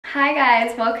Hi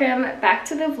guys, welcome back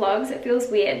to the vlogs. It feels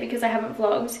weird because I haven't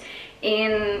vlogged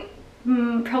in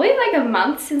probably like a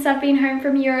month since I've been home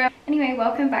from Europe. Anyway,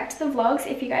 welcome back to the vlogs.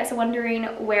 If you guys are wondering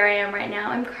where I am right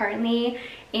now, I'm currently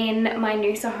in my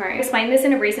Noosa home. I explained this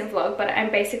in a recent vlog, but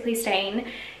I'm basically staying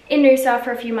in Noosa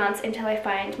for a few months until I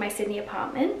find my Sydney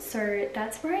apartment. So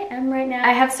that's where I am right now.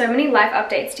 I have so many life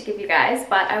updates to give you guys,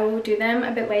 but I will do them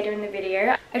a bit later in the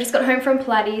video. I just got home from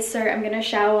pilates, so I'm gonna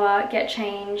shower, get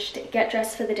changed, get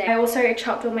dressed for the day. I also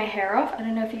chopped all my hair off. I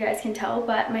don't know if you guys can tell,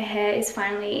 but my hair is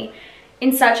finally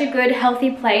in such a good,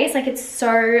 healthy place. Like, it's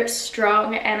so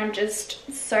strong and I'm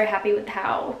just so happy with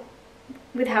how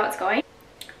it's going.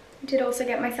 I did also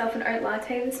get myself an oat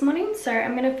latte this morning, so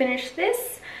I'm gonna finish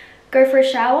this, go for a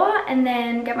shower, and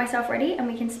then get myself ready and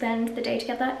we can spend the day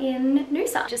together in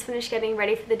Noosa. Just finished getting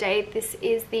ready for the day. This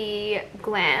is the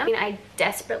Glam. I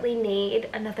desperately need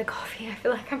another coffee. I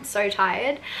feel like I'm so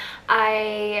tired.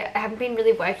 I haven't been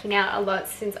really working out a lot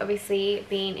since obviously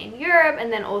being in Europe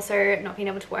and then also not being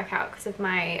able to work out because of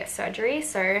my surgery.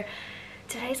 So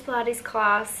today's Pilates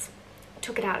class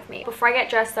took it out of me. Before I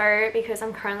get dressed though, because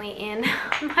I'm currently in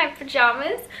my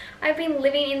pajamas, I've been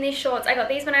living in these shorts. I got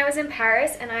these when I was in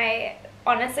Paris and I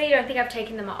honestly don't think I've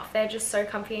taken them off. They're just so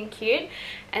comfy and cute.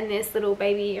 And this little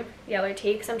baby yellow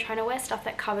tee because I'm trying to wear stuff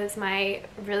that covers my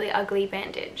really ugly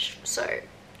bandage. So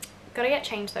gotta get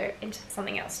changed though into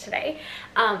something else today.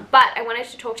 But I wanted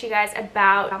to talk to you guys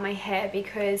about my hair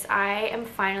because I am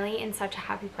finally in such a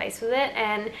happy place with it.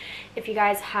 And if you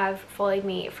guys have followed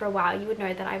me for a while, you would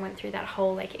know that I went through that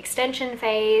whole like extension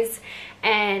phase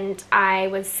and I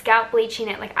was scalp bleaching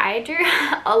it. Like, I do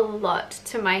a lot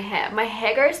to my hair. My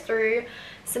hair goes through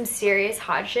some serious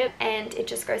hardship and it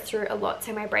just goes through a lot.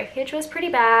 So my breakage was pretty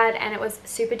bad and it was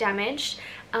super damaged,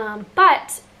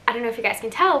 but I don't know if you guys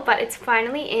can tell, but it's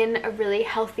finally in a really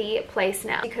healthy place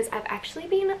now because I've actually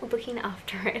been looking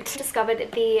after it. I discovered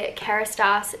the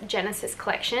Kerastase Genesis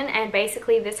collection, and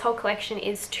basically this whole collection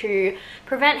is to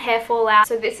prevent hair fallout.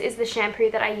 So this is the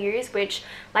shampoo that I use, which,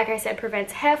 like I said,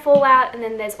 prevents hair fallout. And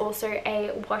then there's also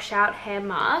a washout hair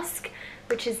mask,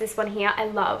 which is this one here. I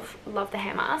love the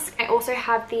hair mask. I also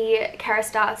have the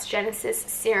Kerastase Genesis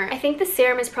serum. I think the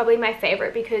serum is probably my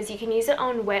favorite because you can use it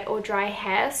on wet or dry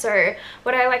hair. So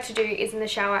what I like to do is in the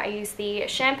shower, I use the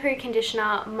shampoo,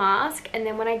 conditioner, mask, and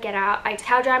then when I get out, I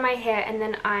towel dry my hair and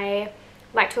then I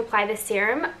like to apply the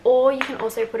serum. Or you can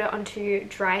also put it onto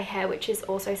dry hair, which is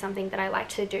also something that I like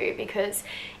to do because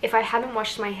if I haven't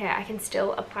washed my hair, I can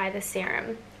still apply the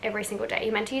serum every single day.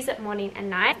 You're meant to use it morning and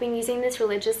night. I've been using this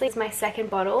religiously. It's my second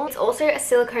bottle. It's also a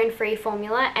silicone-free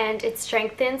formula and it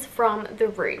strengthens from the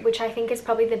root, which I think is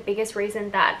probably the biggest reason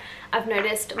that I've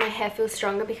noticed my hair feels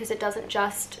stronger because it doesn't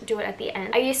just do it at the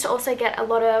end. I used to also get a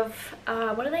lot of,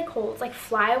 what are they called? Like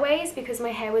flyaways, because my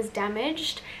hair was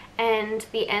damaged and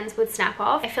the ends would snap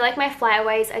off. I feel like my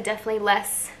flyaways are definitely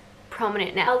less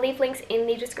prominent now. I'll leave links in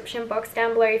the description box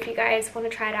down below if you guys want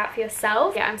to try it out for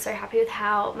yourself. Yeah, I'm so happy with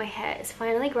how my hair is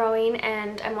finally growing,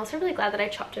 and I'm also really glad that I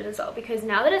chopped it as well because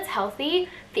now that it's healthy,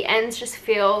 the ends just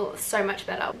feel so much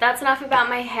better. That's enough about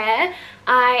my hair.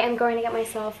 I am going to get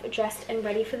myself dressed and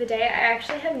ready for the day. I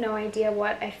actually have no idea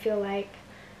what I feel like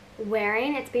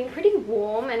wearing. It's been pretty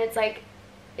warm and it's like,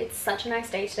 it's such a nice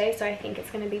day today, so I think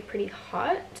it's going to be pretty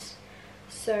hot.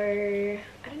 So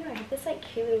I don't know, I have this like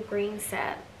cute little green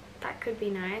set. That could be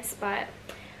nice, but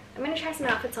I'm going to try some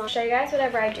outfits on. I'll show you guys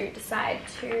whatever I do decide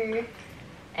to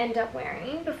end up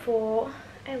wearing before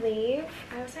I leave.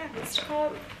 I also have this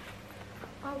top.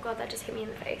 Oh god, that just hit me in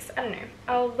the face. I don't know.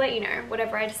 I'll let you know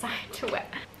whatever I decide to wear.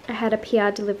 I had a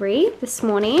PR delivery this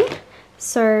morning,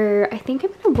 so I think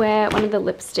I'm going to wear one of the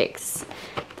lipsticks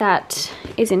that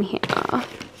is in here.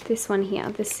 This one here.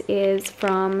 This is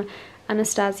from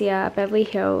Anastasia Beverly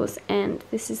Hills, and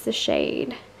this is the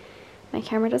shade. My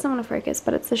camera doesn't want to focus,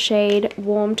 but it's the shade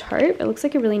Warm Taupe. It looks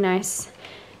like a really nice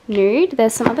nude.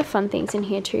 There's some other fun things in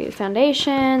here too.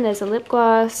 Foundation, there's a lip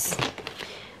gloss.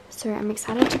 So I'm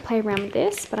excited to play around with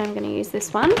this, but I'm going to use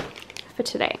this one for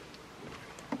today.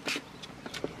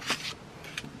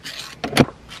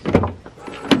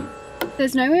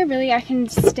 There's nowhere really I can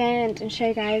stand and show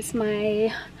you guys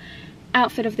my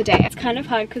outfit of the day. It's kind of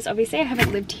hard because obviously I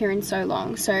haven't lived here in so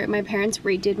long. So my parents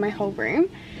redid my whole room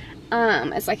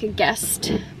as like a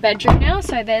guest bedroom now,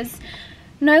 so there's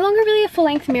no longer really a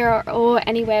full-length mirror or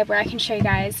anywhere where I can show you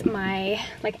guys my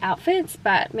like outfits,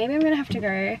 but maybe I'm gonna have to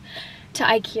go to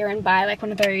IKEA and buy like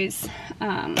one of those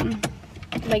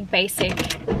like basic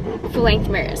full-length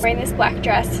mirrors. I'm wearing this black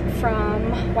dress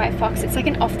from White Fox. It's like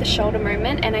an off-the-shoulder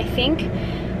moment, and I think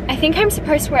I'm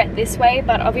supposed to wear it this way,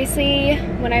 but obviously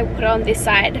when I put it on this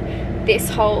side, this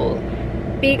whole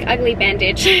big ugly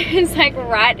bandage. It's like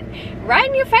right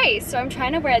in your face. So I'm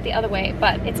trying to wear it the other way,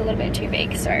 but it's a little bit too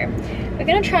big. So we're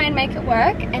gonna try and make it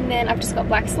work. And then I've just got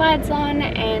black slides on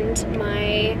and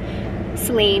my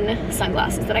Celine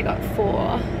sunglasses that I got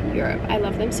for Europe. I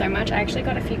love them so much. I actually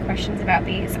got a few questions about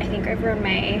these, I think over on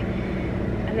my,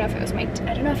 I don't know if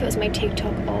it was my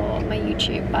TikTok or my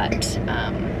YouTube, but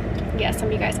yeah, some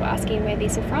of you guys were asking where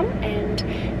these are from, and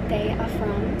they are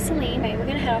from Celine. Okay, we're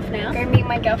gonna head off now. Go meet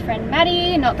my girlfriend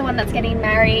Maddie, not the one that's getting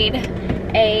married.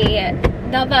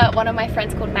 Another one of my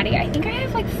friends called Maddie. I think I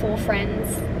have like 4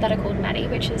 friends that are called Maddie,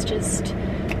 which is just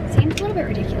seems a little bit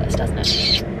ridiculous, doesn't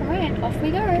it? All right, off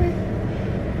we go.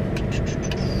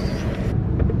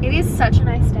 It is such a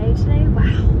nice day today.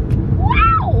 Wow.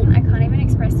 Wow! I can't even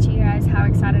express to you guys how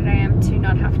excited I am to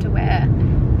not have to wear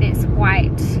this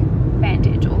white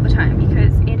bandage all the time,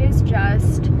 because it is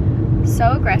just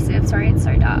so aggressive. Sorry, it's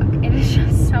so dark. It is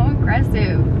just so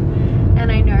aggressive.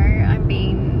 And I know I'm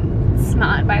being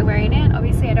smart by wearing it.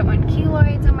 Obviously, I don't want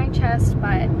keloids on my chest,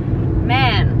 but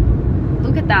man,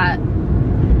 look at that.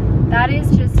 That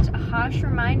is just a harsh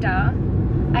reminder.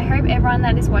 I hope everyone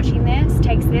that is watching this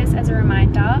takes this as a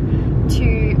reminder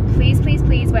to please, please,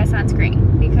 please wear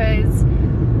sunscreen, because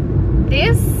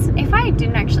this, if I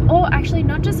didn't actually, or actually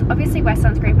not just obviously wear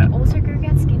sunscreen, but also go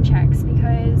get skin checks,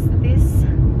 because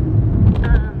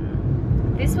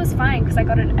this was fine because I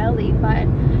got it early, but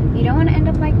you don't want to end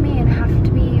up like me and have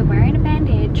to be wearing a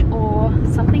bandage or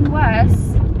something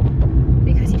worse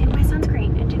because you didn't wear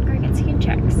sunscreen and didn't go get skin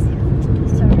checks.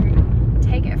 So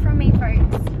take it from me,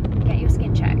 folks. Get your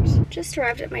skin checked. Just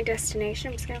arrived at my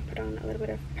destination. I'm just gonna put on a little bit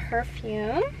of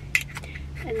perfume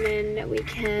and then we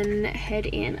can head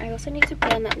in. I also need to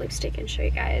put on that lipstick and show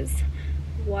you guys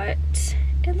what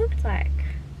it looks like.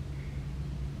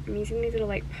 I'm using these little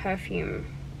like perfume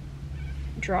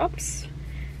drops.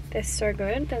 They're so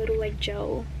good. They're little like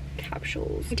gel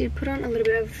capsules. I did put on a little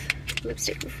bit of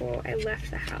lipstick before I left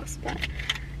the house, but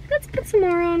let's put some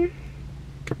more on.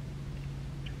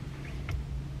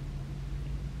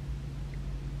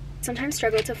 Sometimes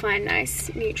struggle to find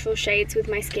nice neutral shades with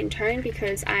my skin tone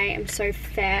because I am so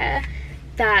fair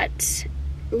that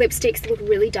lipsticks look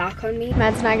really dark on me.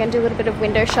 Mads and I are gonna do a little bit of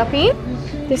window shopping.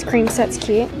 This cream set's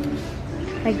cute,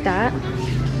 like that.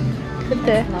 With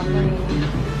the,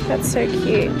 that's so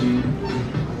cute.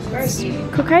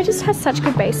 Kukai just has such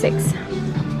good basics.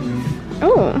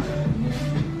 Oh,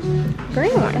 very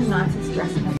nice.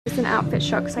 It's an outfit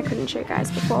shot because I couldn't show you guys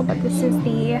before, but this is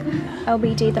the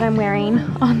LBD that I'm wearing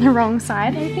on the wrong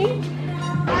side, I think.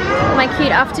 My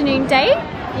cute afternoon date.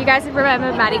 You guys have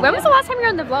remembered Maddie. When was the last time you were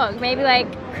on the vlog? Maybe like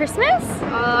Christmas?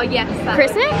 Oh yes.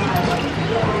 Christmas?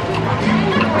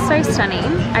 So stunning.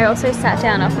 I also sat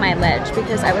down off my ledge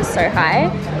because I was so high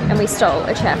and we stole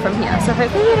a chair from here. So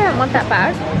hopefully we don't want that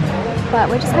back. But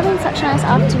we're just having such a nice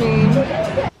afternoon.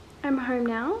 I'm home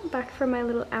now, back from my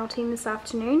little outing this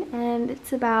afternoon, and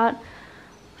it's about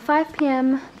 5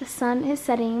 p.m. The sun is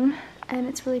setting and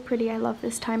it's really pretty. I love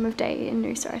this time of day in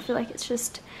Noosa. I feel like it's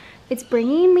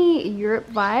bringing me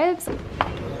Europe vibes.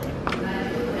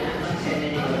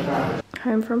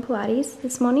 Home from Pilates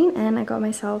this morning and I got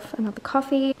myself another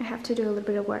coffee. I have to do a little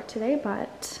bit of work today,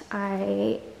 but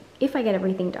if I get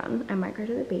everything done, I might go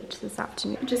to the beach this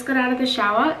afternoon. Just got out of the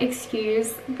shower.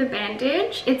 Excuse the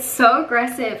bandage. It's so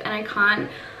aggressive and I'm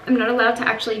not allowed to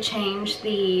actually change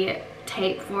the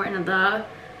tape for another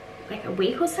like a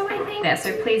week or so, I think. Yeah,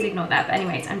 so please ignore that. But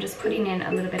anyways, I'm just putting in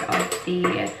a little bit of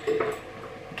the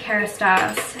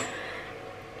Kerastase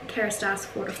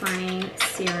fortifying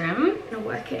serum. I'm gonna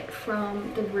work it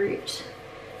from the root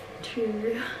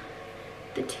to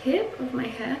the tip of my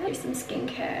hair. Do some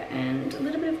skincare and a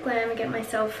little bit of glam and get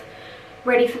myself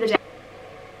ready for the day.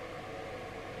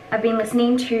 I've been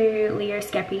listening to Leo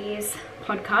Skepi's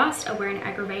podcast, Aware and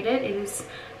Aggravated. It is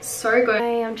so good. I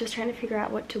am just trying to figure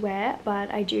out what to wear,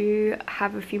 but I do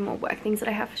have a few more work things that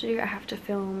I have to do. I have to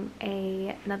film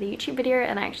another YouTube video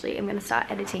and I actually am going to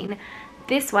start editing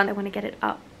this one. I want to get it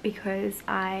up because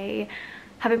I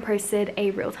haven't posted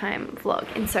a real-time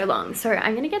vlog in so long. So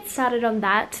I'm going to get started on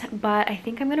that, but I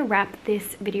think I'm going to wrap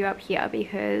this video up here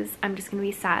because I'm just going to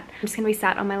be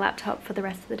sat on my laptop for the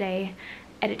rest of the day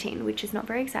editing, which is not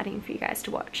very exciting for you guys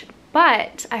to watch.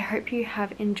 But I hope you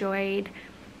have enjoyed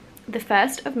the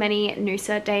first of many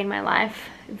Noosa day in my life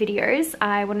videos.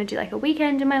 I want to do like a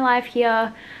weekend in my life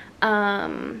here.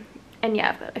 And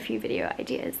yeah, I've got a few video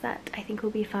ideas that I think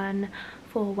will be fun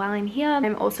for while I'm here.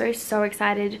 I'm also so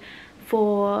excited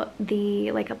for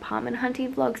the like apartment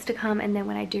hunting vlogs to come, and then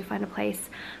when I do find a place,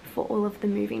 for all of the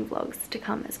moving vlogs to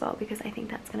come as well, because I think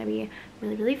that's going to be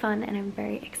really, really fun and I'm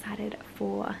very excited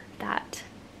for that.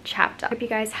 chapter. I hope you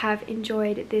guys have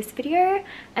enjoyed this video,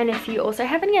 and if you also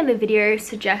have any other video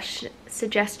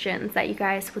suggestions that you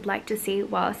guys would like to see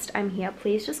whilst I'm here,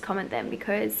 please just comment them,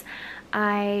 because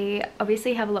I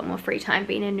obviously have a lot more free time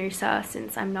being in Noosa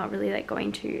since I'm not really like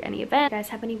going to any event. If you guys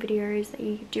have any videos that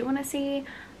you do want to see,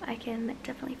 I can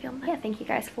definitely film that. Yeah, thank you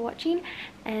guys for watching,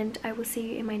 and I will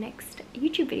see you in my next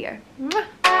YouTube video.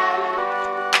 Mwah!